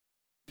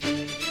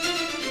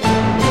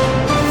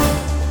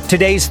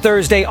Today's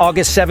Thursday,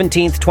 August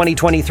 17th,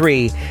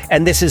 2023,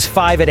 and this is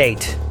 5 at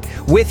 8.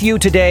 With you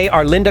today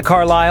are Linda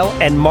Carlisle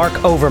and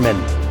Mark Overman.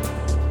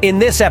 In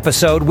this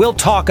episode, we'll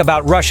talk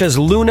about Russia's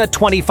Luna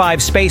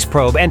 25 space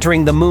probe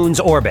entering the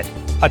moon's orbit,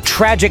 a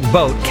tragic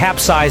boat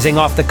capsizing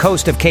off the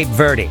coast of Cape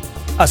Verde,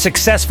 a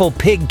successful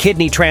pig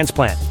kidney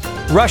transplant,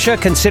 Russia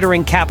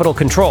considering capital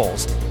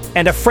controls,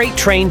 and a freight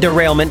train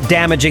derailment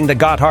damaging the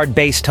Gotthard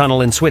base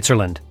tunnel in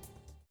Switzerland.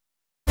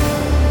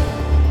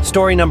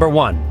 Story number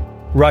 1.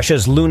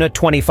 Russia's Luna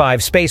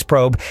 25 space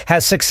probe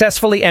has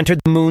successfully entered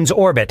the moon's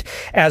orbit,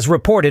 as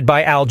reported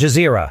by Al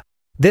Jazeera.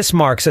 This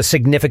marks a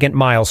significant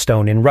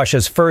milestone in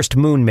Russia's first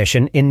moon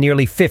mission in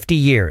nearly 50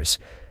 years.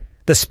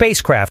 The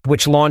spacecraft,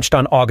 which launched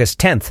on August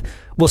 10th,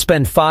 will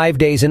spend 5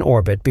 days in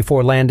orbit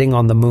before landing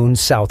on the moon's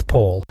south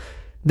pole.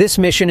 This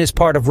mission is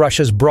part of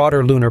Russia's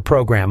broader lunar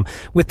program,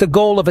 with the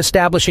goal of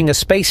establishing a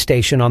space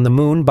station on the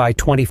moon by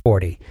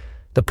 2040.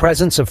 The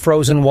presence of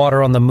frozen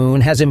water on the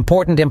moon has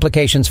important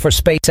implications for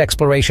space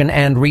exploration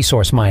and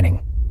resource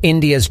mining.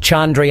 India's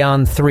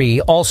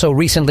Chandrayaan-3 also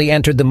recently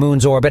entered the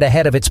moon's orbit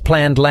ahead of its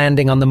planned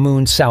landing on the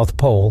moon's south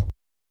pole.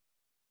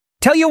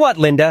 Tell you what,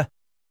 Linda,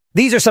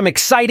 these are some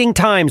exciting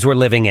times we're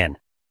living in.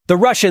 The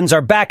Russians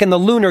are back in the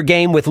lunar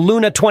game with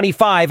Luna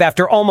 25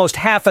 after almost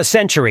half a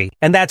century,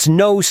 and that's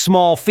no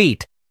small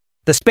feat.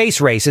 The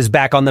space race is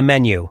back on the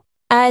menu.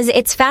 As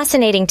it's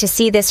fascinating to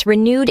see this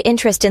renewed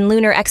interest in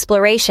lunar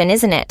exploration,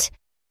 isn't it?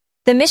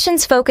 The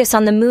mission's focus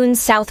on the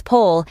moon's south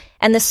pole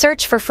and the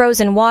search for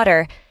frozen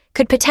water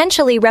could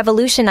potentially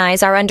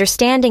revolutionize our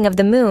understanding of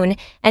the moon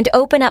and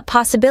open up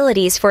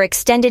possibilities for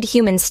extended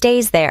human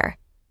stays there.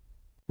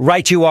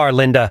 Right you are,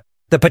 Linda.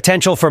 The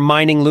potential for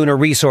mining lunar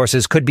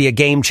resources could be a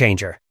game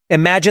changer.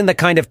 Imagine the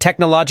kind of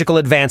technological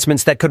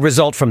advancements that could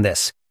result from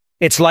this.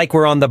 It's like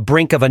we're on the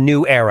brink of a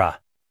new era.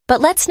 But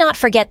let's not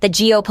forget the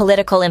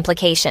geopolitical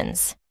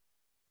implications.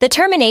 The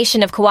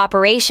termination of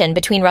cooperation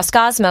between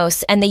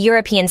Roscosmos and the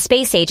European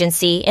Space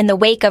Agency in the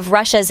wake of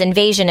Russia's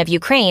invasion of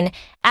Ukraine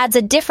adds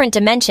a different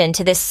dimension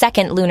to this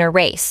second lunar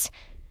race.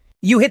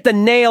 You hit the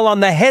nail on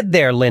the head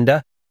there,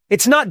 Linda.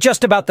 It's not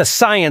just about the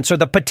science or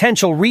the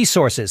potential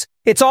resources.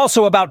 It's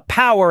also about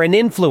power and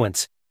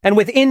influence. And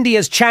with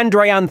India's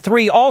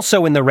Chandrayaan-3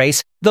 also in the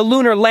race, the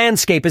lunar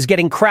landscape is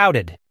getting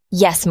crowded.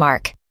 Yes,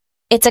 Mark.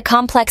 It's a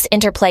complex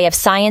interplay of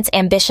science,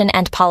 ambition,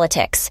 and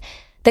politics.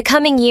 The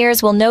coming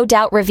years will no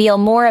doubt reveal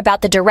more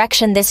about the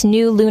direction this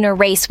new lunar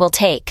race will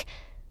take.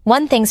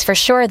 One thing's for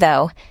sure,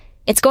 though.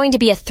 It's going to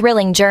be a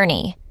thrilling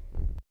journey.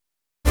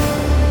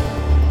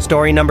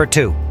 Story number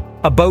 2.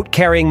 A boat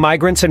carrying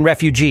migrants and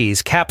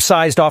refugees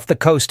capsized off the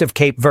coast of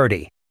Cape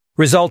Verde,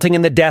 resulting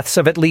in the deaths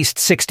of at least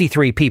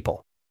 63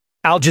 people.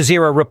 Al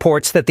Jazeera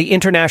reports that the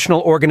International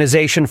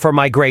Organization for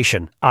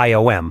Migration,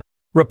 IOM,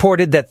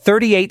 reported that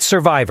 38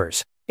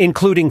 survivors,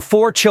 including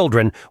 4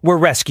 children, were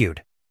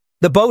rescued.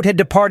 The boat had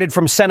departed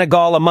from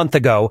Senegal a month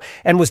ago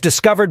and was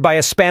discovered by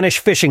a Spanish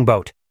fishing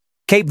boat.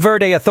 Cape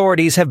Verde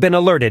authorities have been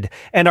alerted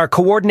and are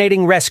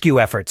coordinating rescue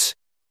efforts.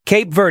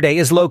 Cape Verde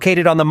is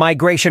located on the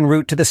migration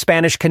route to the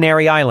Spanish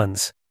Canary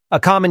Islands, a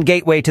common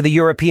gateway to the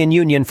European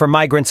Union for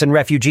migrants and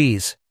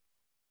refugees.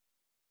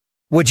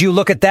 Would you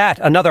look at that,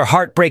 another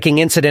heartbreaking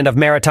incident of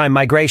maritime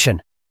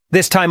migration,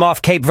 this time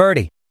off Cape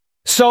Verde.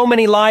 So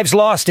many lives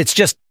lost, it's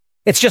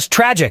just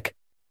tragic.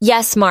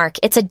 Yes, Mark,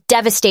 it's a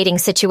devastating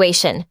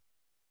situation.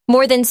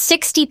 More than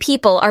 60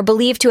 people are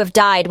believed to have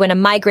died when a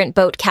migrant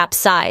boat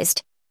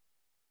capsized.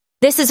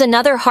 This is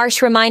another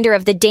harsh reminder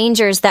of the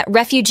dangers that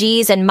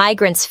refugees and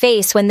migrants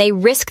face when they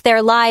risk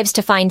their lives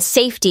to find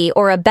safety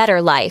or a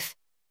better life.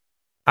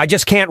 I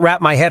just can't wrap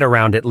my head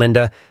around it,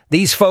 Linda.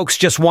 These folks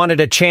just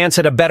wanted a chance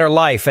at a better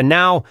life, and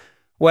now,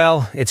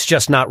 well, it's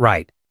just not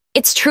right.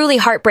 It's truly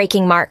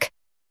heartbreaking, Mark.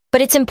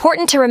 But it's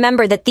important to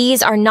remember that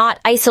these are not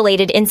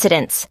isolated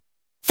incidents.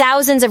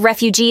 Thousands of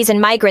refugees and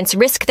migrants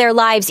risk their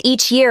lives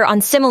each year on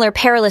similar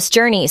perilous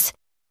journeys.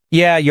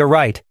 Yeah, you're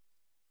right.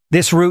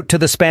 This route to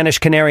the Spanish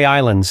Canary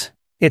Islands,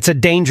 it's a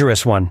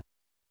dangerous one.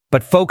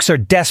 But folks are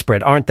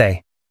desperate, aren't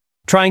they?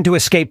 Trying to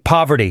escape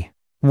poverty,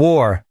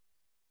 war.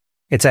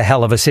 It's a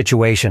hell of a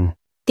situation.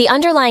 The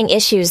underlying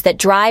issues that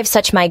drive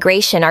such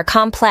migration are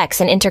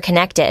complex and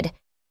interconnected.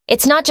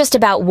 It's not just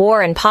about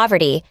war and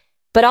poverty,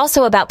 but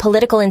also about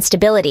political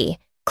instability,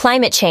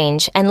 climate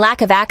change, and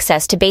lack of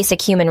access to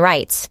basic human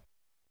rights.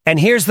 And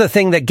here's the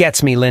thing that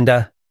gets me,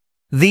 Linda.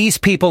 These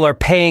people are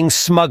paying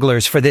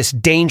smugglers for this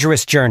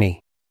dangerous journey.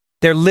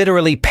 They're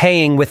literally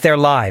paying with their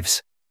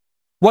lives.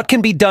 What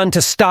can be done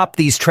to stop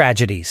these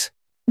tragedies?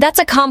 That's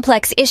a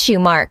complex issue,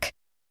 Mark.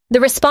 The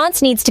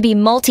response needs to be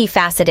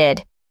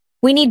multifaceted.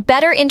 We need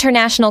better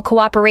international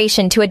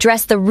cooperation to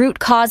address the root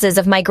causes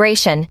of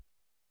migration.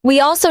 We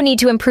also need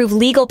to improve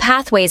legal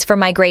pathways for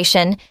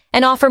migration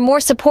and offer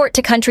more support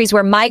to countries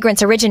where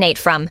migrants originate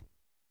from.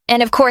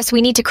 And of course,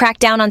 we need to crack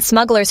down on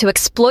smugglers who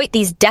exploit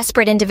these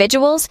desperate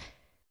individuals.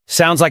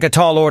 Sounds like a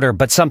tall order,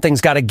 but something's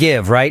got to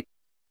give, right?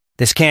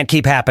 This can't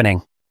keep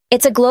happening.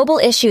 It's a global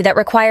issue that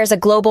requires a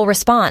global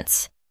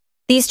response.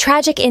 These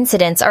tragic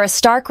incidents are a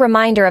stark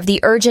reminder of the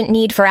urgent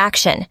need for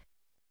action.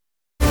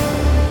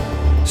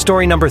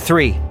 Story number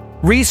 3.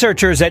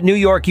 Researchers at New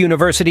York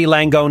University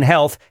Langone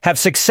Health have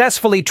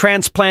successfully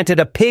transplanted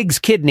a pig's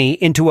kidney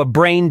into a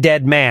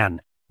brain-dead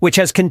man, which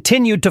has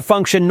continued to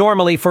function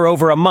normally for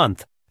over a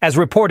month, as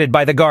reported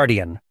by The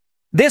Guardian.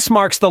 This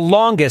marks the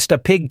longest a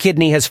pig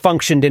kidney has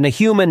functioned in a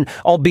human,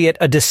 albeit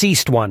a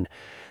deceased one.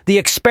 The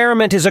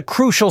experiment is a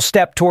crucial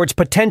step towards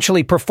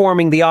potentially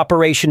performing the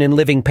operation in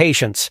living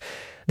patients.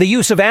 The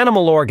use of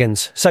animal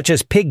organs, such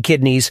as pig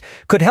kidneys,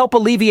 could help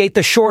alleviate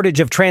the shortage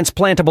of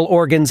transplantable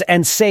organs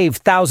and save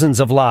thousands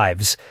of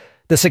lives.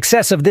 The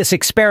success of this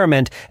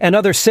experiment and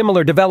other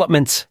similar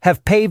developments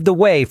have paved the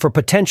way for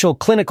potential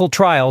clinical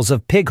trials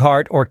of pig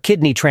heart or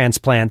kidney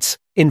transplants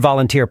in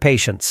volunteer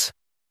patients.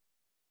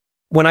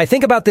 When I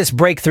think about this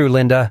breakthrough,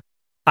 Linda,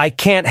 I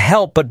can't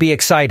help but be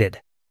excited.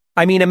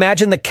 I mean,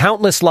 imagine the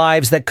countless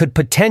lives that could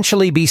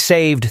potentially be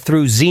saved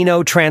through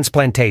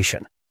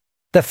xenotransplantation.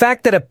 The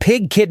fact that a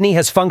pig kidney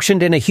has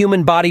functioned in a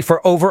human body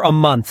for over a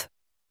month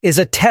is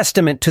a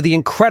testament to the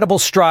incredible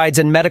strides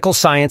in medical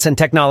science and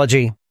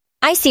technology.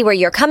 I see where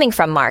you're coming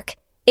from, Mark.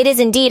 It is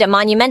indeed a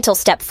monumental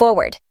step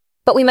forward.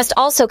 But we must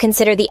also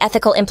consider the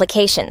ethical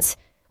implications.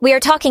 We are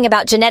talking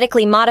about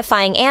genetically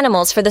modifying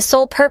animals for the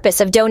sole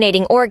purpose of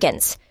donating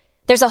organs.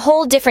 There's a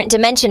whole different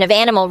dimension of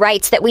animal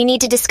rights that we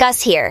need to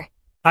discuss here.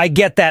 I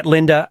get that,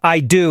 Linda. I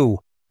do.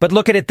 But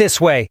look at it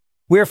this way.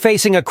 We're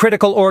facing a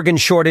critical organ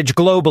shortage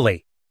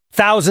globally.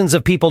 Thousands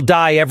of people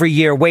die every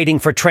year waiting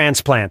for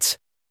transplants.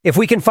 If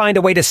we can find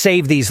a way to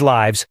save these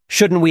lives,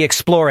 shouldn't we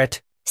explore it?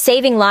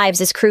 Saving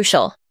lives is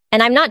crucial,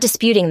 and I'm not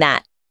disputing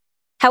that.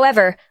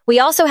 However, we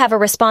also have a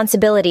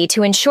responsibility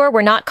to ensure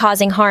we're not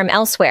causing harm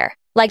elsewhere,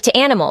 like to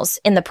animals,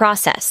 in the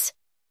process.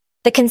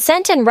 The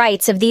consent and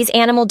rights of these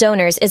animal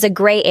donors is a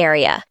gray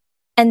area.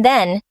 And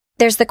then,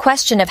 there's the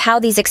question of how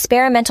these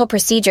experimental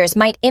procedures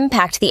might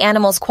impact the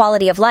animal's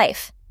quality of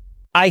life.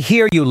 I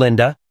hear you,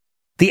 Linda.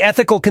 The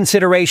ethical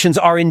considerations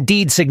are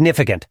indeed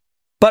significant.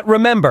 But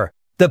remember,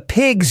 the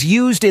pigs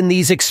used in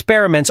these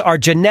experiments are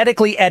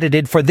genetically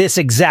edited for this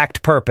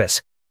exact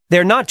purpose.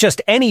 They're not just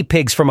any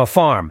pigs from a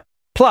farm.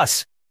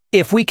 Plus,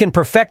 if we can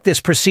perfect this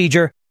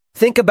procedure,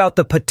 think about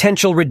the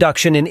potential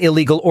reduction in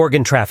illegal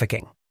organ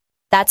trafficking.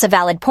 That's a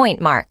valid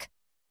point, Mark.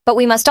 But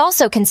we must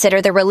also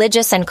consider the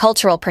religious and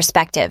cultural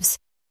perspectives.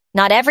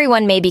 Not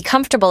everyone may be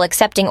comfortable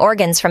accepting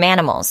organs from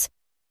animals.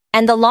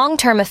 And the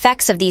long-term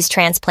effects of these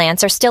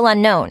transplants are still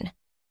unknown.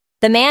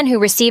 The man who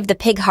received the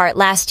pig heart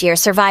last year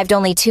survived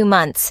only 2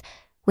 months.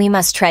 We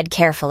must tread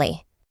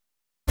carefully.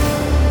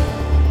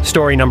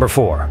 Story number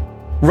 4.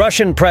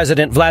 Russian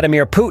President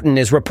Vladimir Putin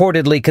is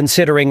reportedly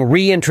considering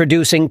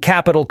reintroducing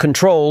capital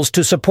controls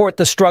to support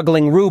the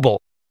struggling ruble,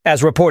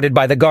 as reported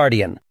by The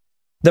Guardian.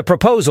 The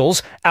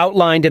proposals,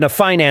 outlined in a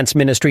finance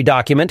ministry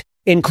document,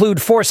 include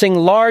forcing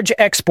large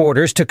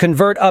exporters to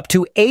convert up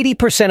to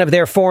 80% of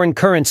their foreign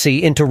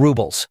currency into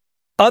rubles.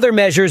 Other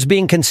measures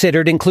being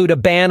considered include a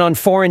ban on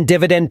foreign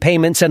dividend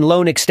payments and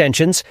loan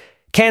extensions,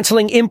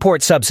 canceling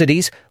import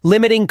subsidies,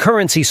 limiting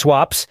currency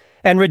swaps,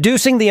 and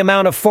reducing the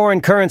amount of foreign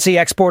currency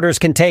exporters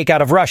can take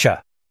out of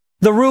Russia.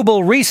 The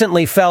ruble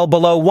recently fell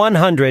below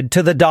 100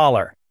 to the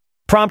dollar,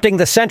 prompting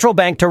the central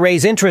bank to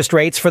raise interest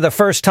rates for the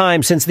first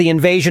time since the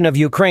invasion of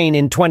Ukraine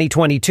in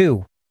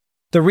 2022.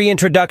 The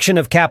reintroduction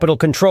of capital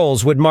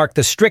controls would mark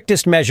the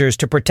strictest measures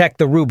to protect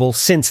the ruble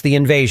since the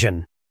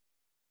invasion.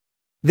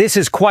 This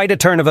is quite a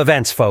turn of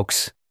events,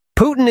 folks.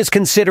 Putin is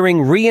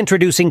considering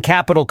reintroducing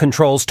capital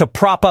controls to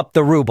prop up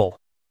the ruble.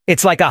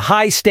 It's like a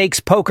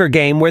high-stakes poker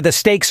game where the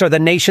stakes are the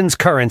nation's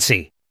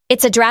currency.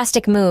 It's a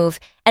drastic move,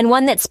 and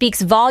one that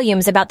speaks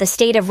volumes about the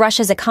state of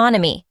Russia's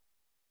economy.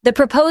 The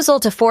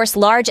proposal to force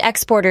large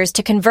exporters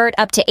to convert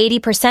up to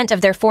 80% of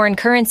their foreign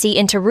currency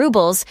into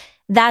rubles,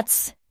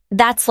 that's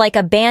like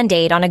a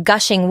band-aid on a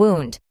gushing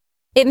wound.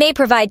 It may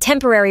provide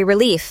temporary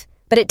relief,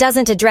 but it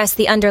doesn't address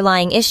the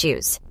underlying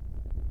issues.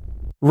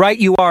 Right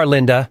you are,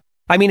 Linda.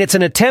 I mean, it's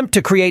an attempt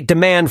to create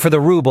demand for the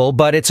ruble,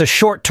 but it's a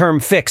short-term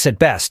fix at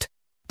best.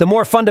 The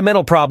more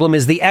fundamental problem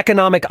is the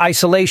economic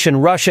isolation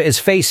Russia is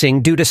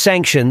facing due to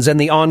sanctions and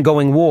the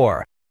ongoing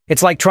war.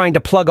 It's like trying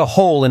to plug a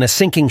hole in a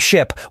sinking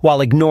ship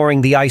while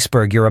ignoring the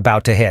iceberg you're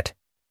about to hit.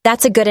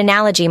 That's a good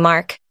analogy,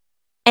 Mark.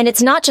 And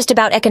it's not just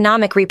about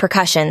economic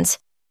repercussions.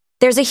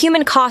 There's a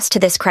human cost to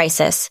this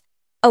crisis.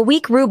 A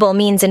weak ruble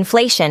means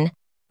inflation,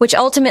 which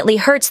ultimately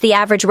hurts the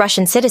average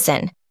Russian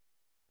citizen.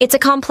 It's a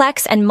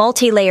complex and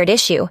multi-layered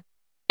issue,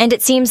 and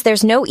it seems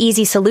there's no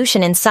easy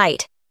solution in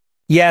sight.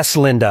 Yes,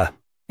 Linda.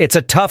 It's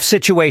a tough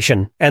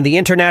situation, and the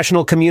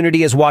international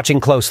community is watching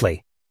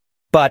closely.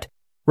 But,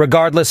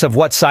 regardless of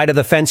what side of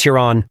the fence you're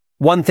on,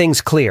 one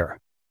thing's clear.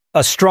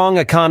 A strong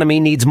economy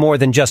needs more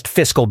than just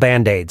fiscal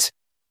band-aids.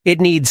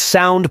 It needs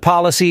sound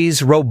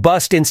policies,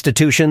 robust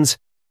institutions,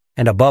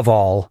 and above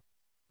all,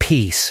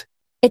 peace.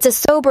 It's a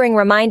sobering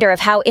reminder of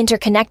how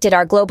interconnected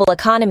our global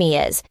economy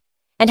is,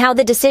 and how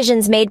the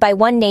decisions made by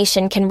one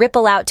nation can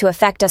ripple out to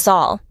affect us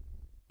all.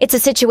 It's a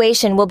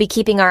situation we'll be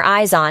keeping our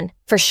eyes on,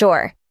 for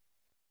sure.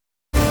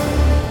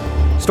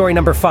 Story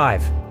number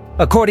 5.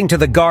 According to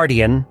The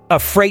Guardian, a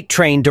freight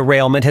train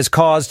derailment has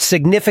caused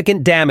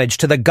significant damage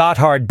to the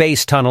Gotthard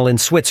Base Tunnel in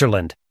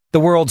Switzerland, the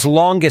world's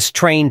longest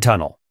train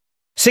tunnel.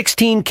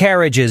 16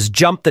 carriages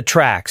jumped the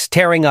tracks,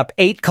 tearing up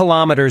 8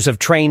 kilometers of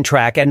train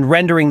track and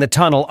rendering the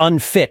tunnel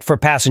unfit for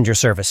passenger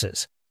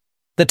services.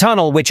 The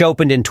tunnel, which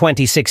opened in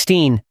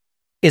 2016,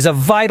 is a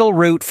vital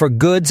route for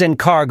goods and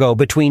cargo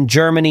between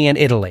Germany and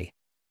Italy.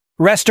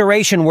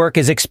 Restoration work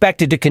is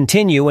expected to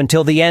continue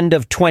until the end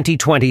of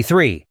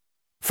 2023,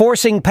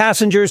 forcing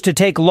passengers to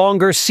take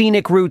longer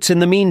scenic routes in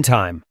the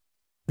meantime.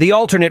 The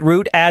alternate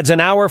route adds an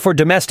hour for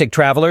domestic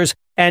travelers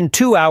and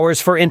 2 hours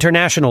for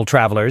international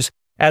travelers,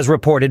 as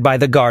reported by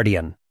The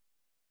Guardian.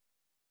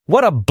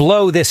 What a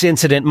blow this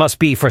incident must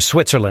be for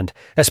Switzerland,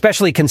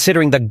 especially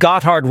considering the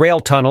Gotthard Rail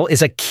Tunnel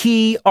is a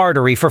key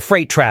artery for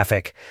freight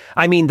traffic.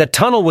 I mean, the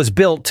tunnel was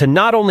built to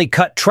not only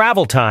cut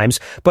travel times,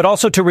 but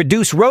also to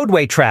reduce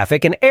roadway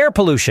traffic and air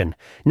pollution.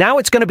 Now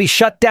it's going to be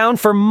shut down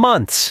for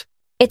months.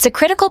 It's a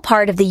critical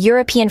part of the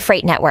European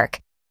freight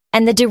network,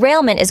 and the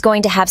derailment is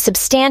going to have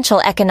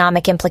substantial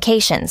economic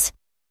implications.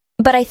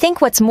 But I think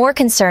what's more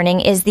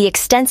concerning is the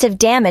extensive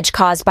damage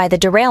caused by the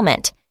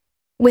derailment.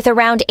 With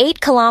around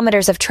 8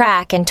 kilometers of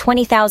track and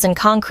 20,000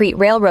 concrete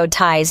railroad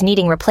ties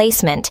needing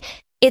replacement,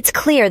 it's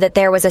clear that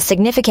there was a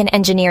significant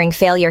engineering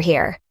failure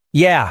here.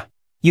 Yeah,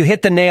 you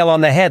hit the nail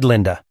on the head,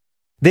 Linda.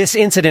 This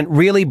incident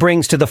really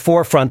brings to the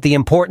forefront the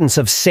importance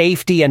of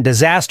safety and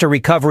disaster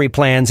recovery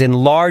plans in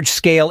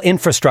large-scale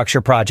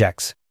infrastructure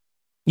projects.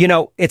 You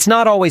know, it's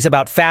not always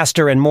about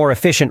faster and more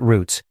efficient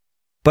routes,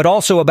 but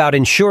also about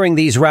ensuring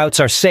these routes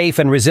are safe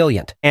and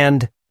resilient.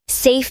 And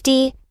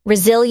safety,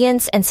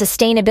 resilience, and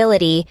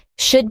sustainability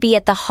should be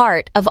at the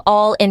heart of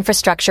all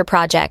infrastructure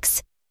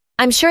projects.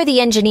 I'm sure the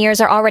engineers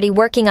are already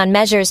working on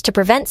measures to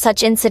prevent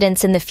such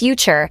incidents in the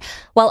future,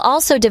 while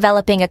also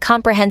developing a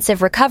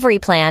comprehensive recovery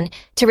plan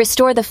to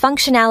restore the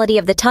functionality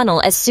of the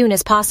tunnel as soon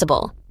as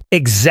possible.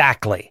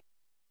 Exactly.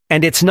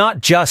 And it's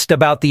not just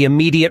about the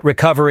immediate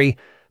recovery,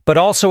 but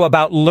also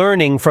about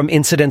learning from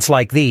incidents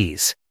like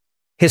these.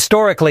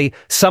 Historically,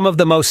 some of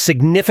the most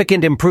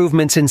significant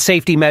improvements in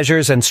safety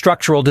measures and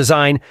structural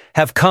design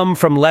have come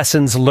from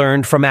lessons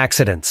learned from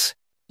accidents.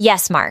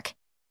 Yes, Mark.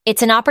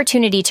 It's an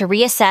opportunity to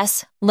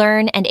reassess,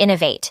 learn, and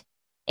innovate.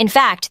 In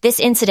fact, this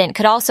incident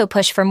could also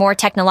push for more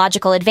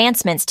technological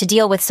advancements to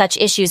deal with such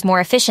issues more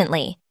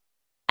efficiently.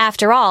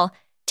 After all,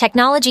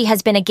 technology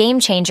has been a game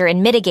changer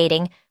in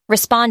mitigating,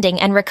 responding,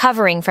 and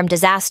recovering from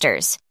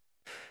disasters.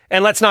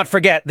 And let's not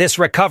forget, this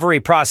recovery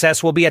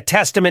process will be a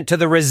testament to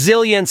the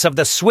resilience of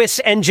the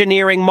Swiss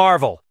engineering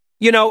marvel.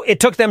 You know,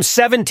 it took them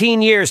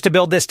 17 years to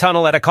build this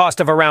tunnel at a cost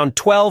of around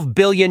 $12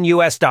 billion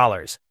US.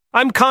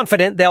 I'm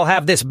confident they'll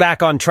have this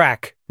back on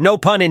track, no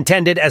pun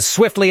intended, as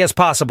swiftly as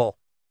possible.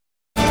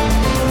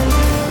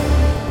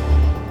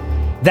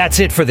 That's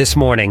it for this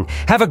morning.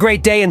 Have a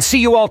great day and see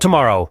you all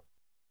tomorrow.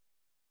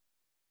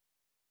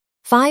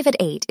 5 at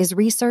 8 is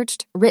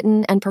researched,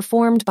 written, and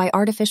performed by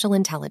artificial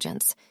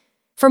intelligence.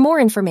 For more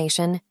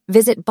information,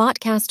 visit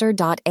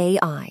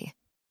botcaster.ai.